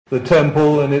the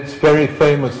temple, and it's very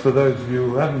famous for those of you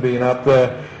who haven't been up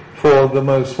there for the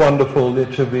most wonderful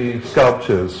Licchavi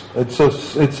sculptures.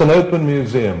 It's an open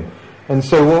museum, and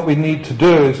so what we need to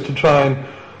do is to try and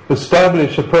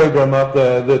establish a program up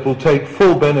there that will take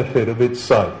full benefit of its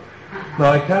site.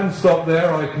 Now I can stop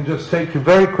there, or I can just take you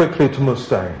very quickly to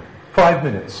Mustang. 5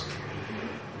 minutes.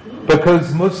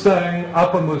 Because Mustang,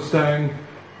 Upper Mustang,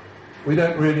 we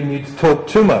don't really need to talk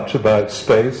too much about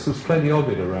space. There's plenty of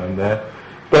it around there.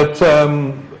 But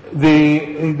the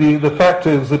fact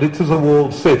is that it is a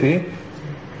walled city.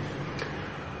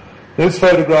 This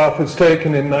photograph was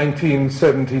taken in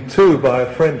 1972 by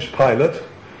a French pilot.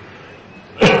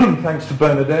 Thanks to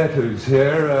Bernadette, who's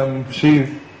here.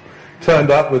 She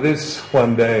turned up with this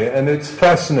one day, and it's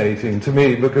fascinating to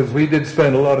me because we did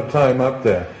spend a lot of time up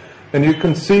there. And you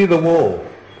can see the wall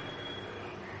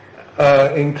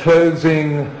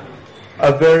enclosing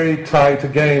a very tight,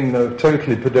 again,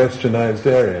 totally pedestrianized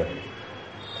area.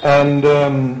 And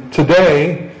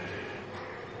today,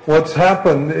 what's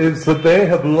happened is that they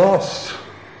have lost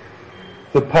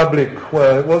the public,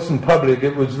 well, it wasn't public,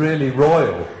 it was really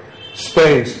royal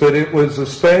space, but it was a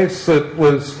space that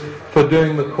was for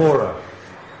doing the Korah,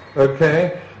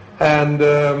 okay? And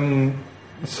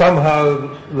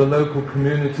somehow the local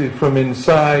community from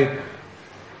inside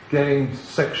gained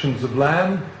sections of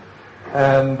land,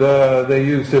 and they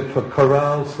used it for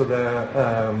corrals for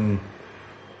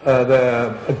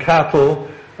their cattle,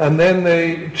 and then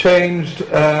they changed,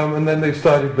 and then they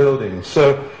started building.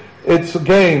 So it's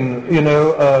again, you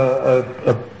know,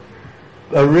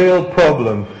 a real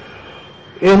problem.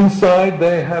 Inside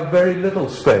they have very little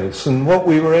space, and what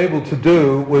we were able to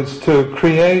do was to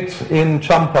create in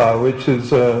Champa, which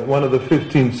is one of the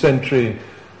 15th century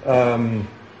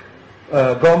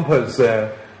gompas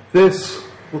there, this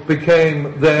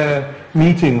became their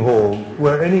meeting hall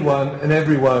where anyone and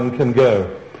everyone can go.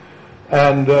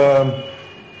 And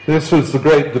this was the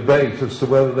great debate as to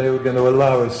whether they were going to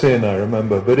allow us in, I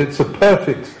remember. But it's a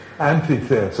perfect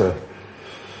amphitheatre.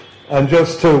 And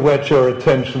just to whet your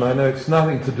attention, I know it's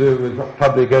nothing to do with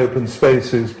public open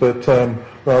spaces, but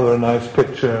rather a nice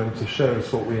picture and to show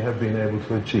us what we have been able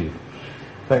to achieve.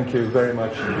 Thank you very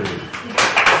much indeed.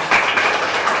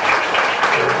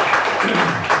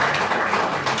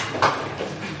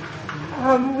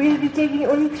 We'll be taking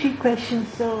only 3 questions,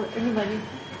 so anybody?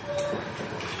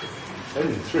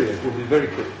 Only 3, it will be very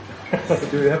quick.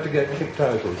 Do we have to get kicked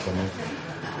out or something?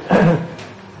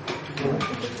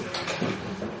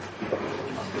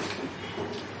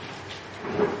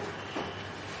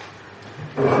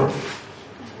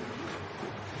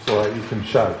 So you can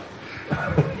shout.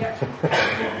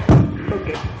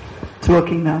 Okay, it's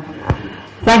working now.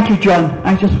 Thank you, John.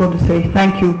 I just want to say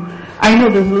thank you. I know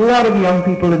there's a lot of young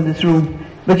people in this room,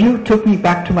 but you took me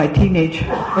back to my teenage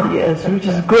years, which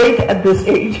is great at this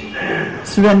age.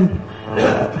 So when,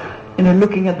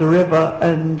 looking at the river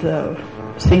and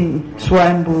seeing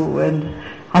Swayambhu and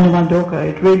Hanumandoka,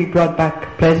 it really brought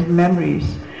back pleasant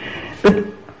memories. But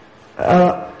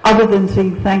other than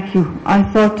saying thank you, I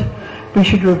thought we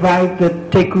should revive the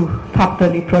Teku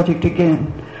Thaptali project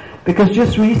again, because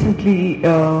just recently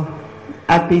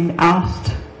I've been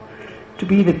asked to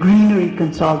be the greenery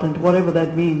consultant, whatever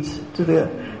that means, to the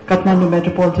Kathmandu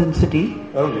metropolitan city.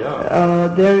 Oh yeah.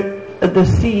 The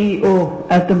CEO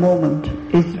at the moment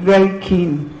is very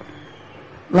keen,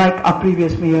 like our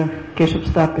previous mayor, Keshav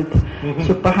Stapit. Mm-hmm.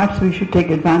 So perhaps we should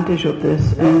take advantage of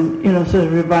this and, sort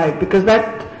of revive, because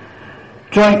that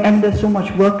drawing, and there's so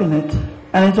much work in it,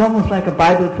 and it's almost like a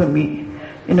Bible for me.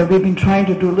 We've been trying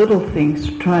to do little things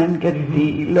to try and get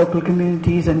the local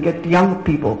communities and get young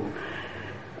people.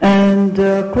 And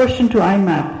question to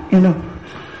IMAP,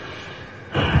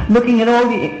 looking at all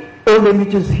the old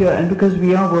images here, and because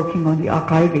we are working on the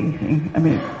archiving thing,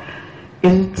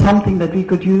 is it something that we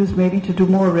could use maybe to do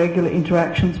more regular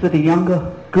interactions with a younger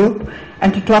group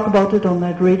and to talk about it on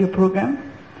that radio program?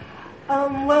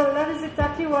 Well, that is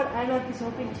exactly what IMAP is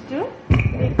hoping to do,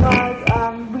 because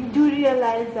we do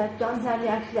realize that John Sanday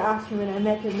actually asked me when I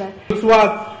met him that this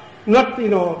was not,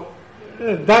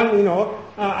 done,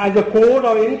 as a code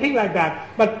or anything like that,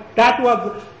 but that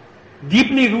was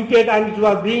deeply rooted and it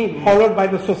was being followed by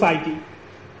the society.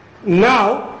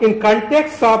 Now, in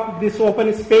context of this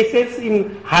open spaces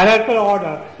in hierarchical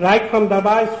order, right from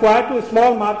Darbar Square to a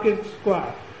small market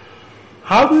square,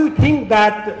 how do you think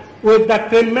that with the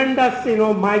tremendous,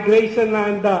 migration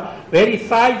and the very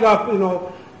size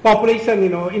of, population,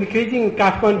 increasing in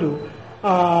Kathmandu,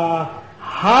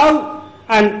 how,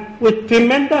 and with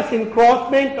tremendous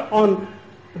encroachment on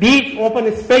these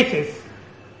open spaces,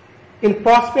 in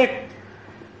prospect,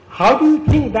 how do you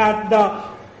think that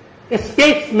the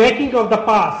space making of the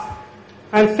past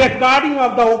and safeguarding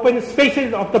of the open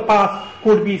spaces of the past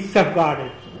could be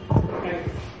safeguarded?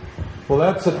 Well,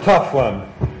 that's a tough one,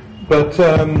 but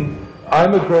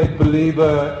I'm a great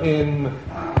believer in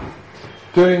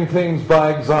doing things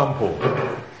by example.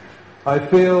 I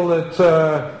feel that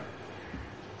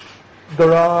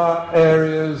there are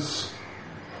areas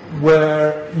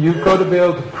where you've got to be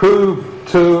able to prove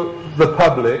to the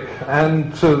public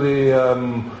and to the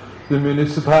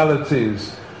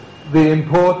municipalities the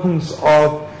importance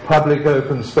of public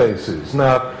open spaces.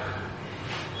 Now,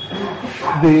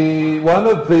 one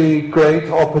of the great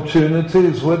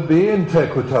opportunities would be in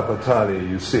Tekuitapatali,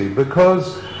 you see,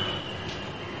 because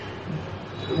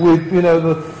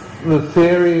the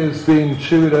theory is being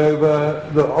chewed over,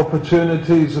 the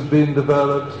opportunities have been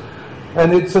developed,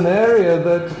 and it's an area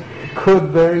that could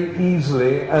very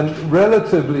easily and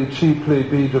relatively cheaply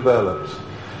be developed.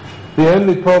 The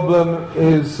only problem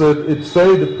is that it's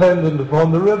very dependent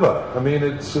upon the river. I mean,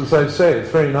 it's, as I say,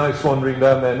 it's very nice wandering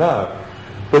down there now,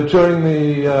 but during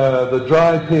the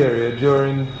dry period,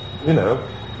 during, in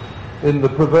the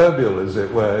proverbial, as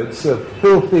it were, it's a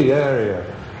filthy area.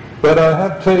 But I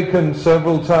have taken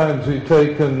several times, we've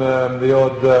taken the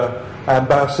odd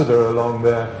ambassador along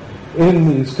there in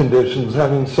these conditions,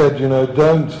 having said,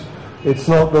 it's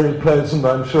not very pleasant,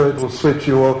 I'm sure it will switch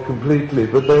you off completely,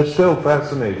 but they're still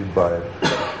fascinated by it.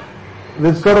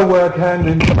 There's got to work hand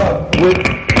in glove with,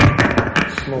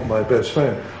 it's not my best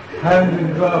friend, hand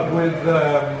in glove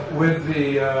with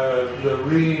the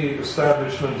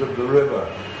re-establishment of the river.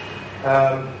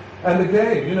 And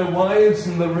again, why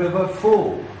isn't the river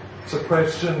full? It's a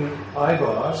question I've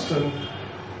asked, and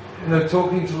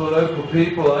talking to the local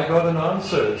people, I got an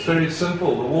answer. It's very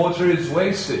simple. The water is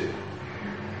wasted.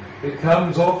 It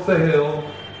comes off the hill.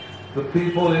 The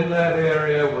people in that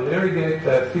area will irrigate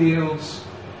their fields,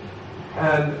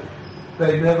 and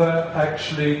they never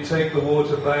actually take the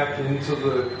water back into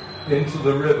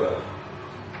the river.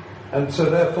 And so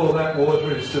therefore that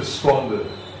water is just squandered.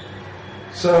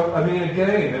 So,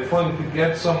 again, if one could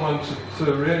get someone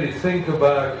to really think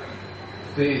about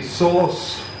the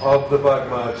source of the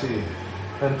Bagmati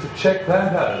and to check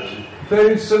that out,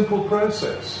 very simple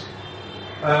process,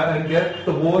 and get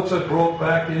the water brought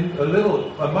back in it'll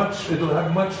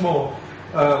have much more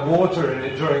water in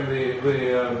it during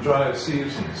the dry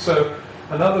season. So,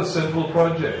 another simple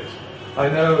project. I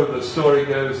know the story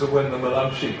goes that when the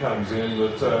Malamshi comes in,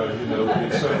 that there'll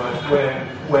be so much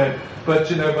when. But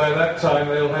by that time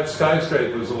they'll have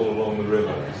skyscrapers all along the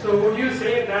river. So would you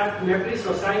say that every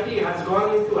society has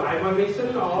gone into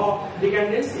hibernation or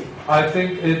dependency? I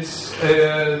think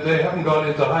they haven't gone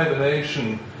into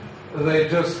hibernation. They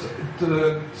just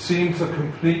seem to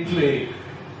completely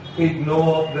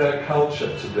ignore their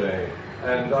culture today.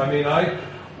 And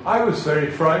I was very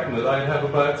frightened that I'd have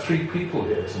about 3 people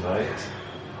here tonight.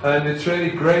 And it's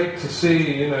really great to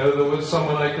see, there was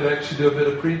someone I could actually do a bit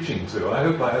of preaching to. I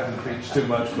hope I haven't preached too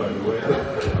much, by the way.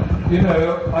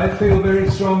 But, I feel very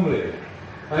strongly.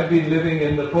 I've been living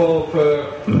in Nepal for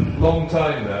a long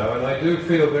time now, and I do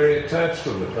feel very attached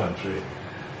to the country.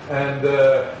 And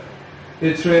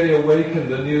it's really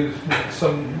awakened a new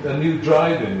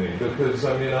drive in me, because,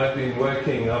 I've been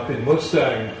working up in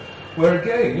Mustang, where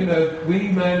again, we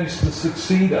managed to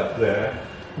succeed up there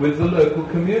with the local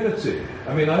community.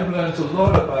 I've learned a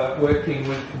lot about working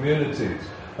with communities.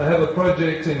 I have a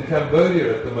project in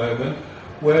Cambodia at the moment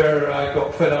where I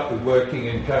got fed up with working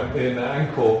in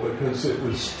Angkor because it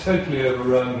was totally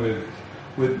overrun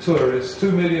with tourists,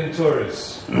 2 million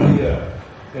tourists a year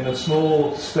in a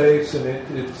small space, and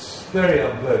it's very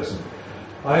unpleasant.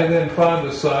 I then found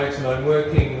a site, and I'm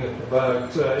working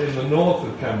about in the north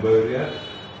of Cambodia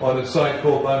on a site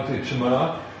called Banteay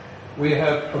Chmar. We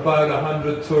have about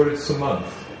 100 tourists a month.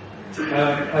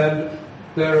 And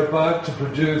they're about to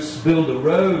build a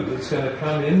road that's going to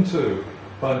come into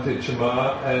Banteay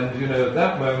Chmar, and, at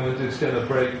that moment it's going to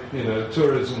break,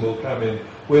 tourism will come in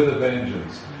with a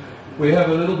vengeance. We have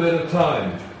a little bit of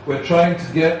time. We're trying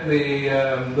to get the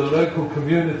local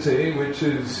community, which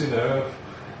is,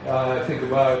 I think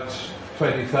about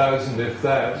 20,000, if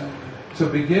that, to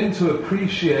begin to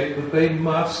appreciate that they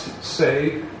must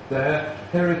save their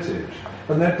heritage.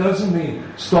 And that doesn't mean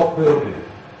stop building.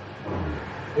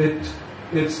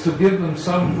 It's to give them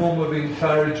some form of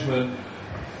encouragement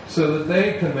so that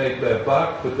they can make their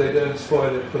buck, but they don't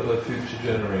spoil it for the future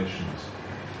generations.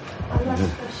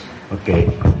 Okay.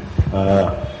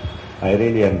 I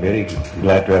really am very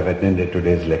glad to have attended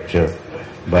today's lecture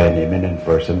by an eminent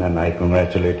person, and I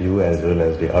congratulate you as well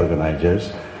as the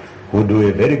organizers, who do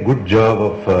a very good job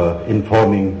of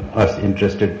informing us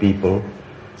interested people,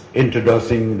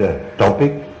 introducing the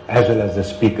topic, as well as the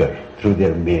speaker through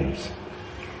their mails.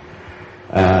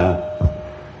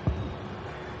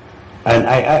 And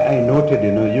I noted,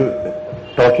 you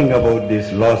talking about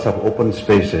this loss of open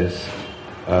spaces,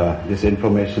 this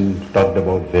information talked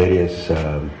about various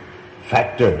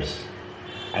factors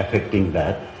affecting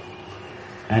that,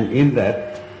 and in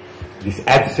that, this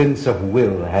absence of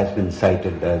will has been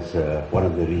cited as one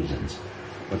of the reasons.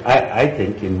 But I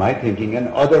think, in my thinking, and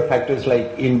other factors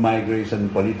like in-migration,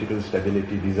 political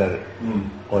stability, these are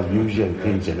all usual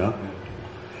things,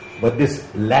 But this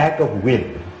lack of will,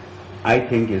 I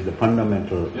think, is the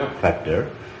fundamental factor.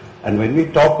 And when we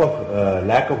talk of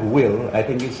lack of will, I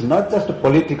think it's not just the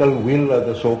political will of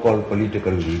the so-called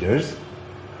political leaders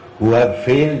who have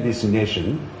failed this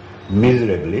nation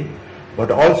miserably, but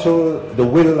also the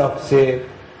will of, say,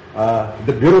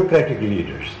 the bureaucratic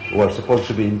leaders who are supposed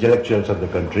to be intellectuals of the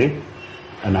country.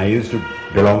 And I used to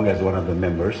belong as one of the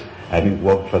members, having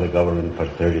worked for the government for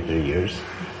 33 years.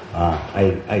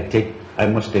 I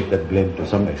must take that blame to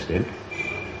some extent.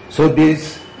 So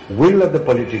this will of the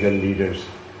political leaders,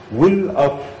 will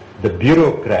of the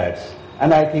bureaucrats,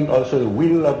 and I think also the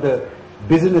will of the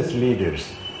business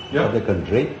leaders of the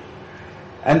country,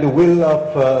 and the will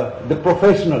of the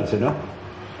professionals,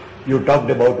 You talked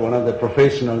about one of the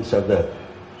professionals of the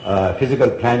physical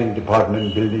planning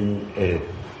department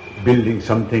building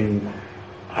something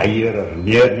higher or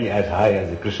nearly as high as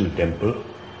the Krishna temple.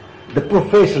 The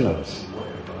professionals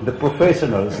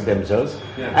themselves,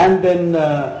 and then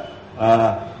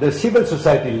the civil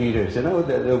society leaders,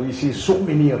 we see so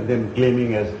many of them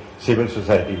claiming as civil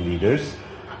society leaders,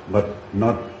 but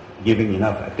not giving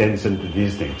enough attention to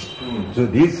these things. So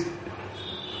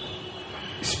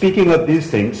speaking of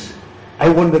these things, I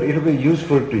wonder, it will be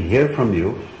useful to hear from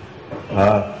you,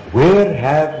 where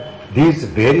have these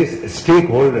various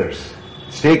stakeholders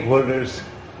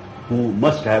who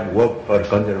must have worked for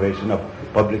conservation of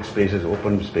public spaces,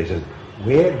 open spaces,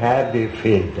 where have they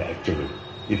failed actually?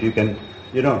 If you can,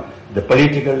 the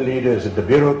political leaders, the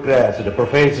bureaucrats, the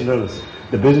professionals,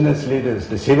 the business leaders,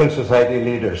 the civil society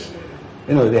leaders,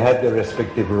 they have their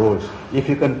respective roles. If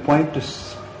you can point to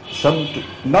some,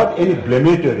 not any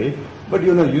blamatory, but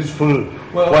useful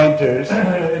pointers,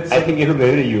 I think it will be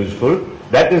very useful.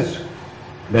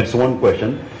 That's one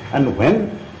question. And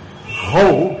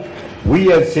how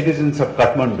we as citizens of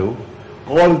Kathmandu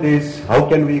how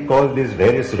can we call these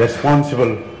various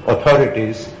responsible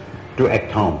authorities to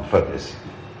account for this?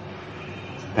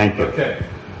 Thank you. Okay.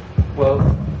 Well,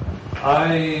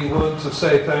 I want to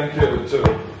say thank you to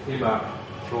IMAP,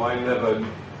 who I never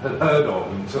had heard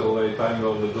of until they banged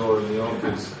on the door in the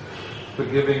office, for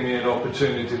giving me an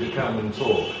opportunity to come and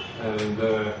talk.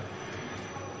 And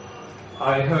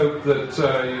I hope that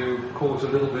you caught a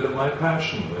little bit of my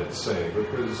passion, let's say,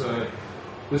 because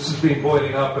this has been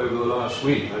boiling up over the last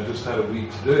week. I just had a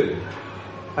week to do it.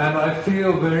 And I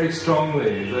feel very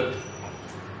strongly that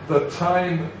the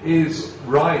time is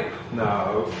ripe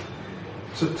now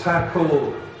to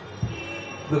tackle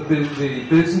the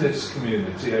business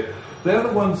community. They're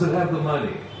the ones that have the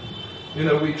money.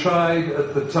 We tried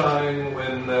at the time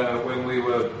when we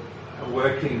were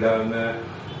working down there.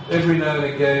 Every now and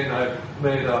again I've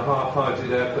made a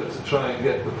half-hearted effort to try and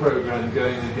get the program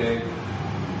going again.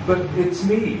 But it's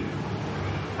me.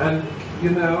 And,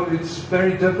 it's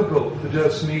very difficult for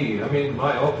just me. I mean,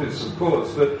 my office, of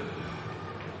course, but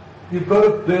you've got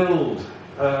to build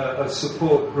a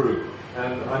support group.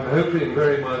 And I'm hoping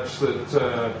very much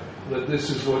that this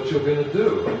is what you're going to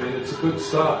do. I mean, it's a good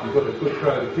start. You've got a good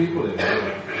crowd of people in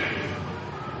there.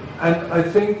 And I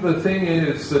think the thing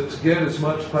is that to get as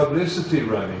much publicity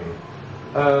running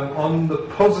on the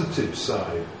positive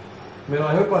side, I mean,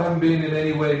 I hope I haven't been in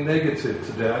any way negative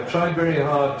today. I've tried very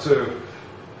hard to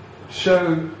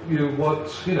show you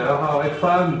how I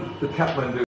found the Kathmandu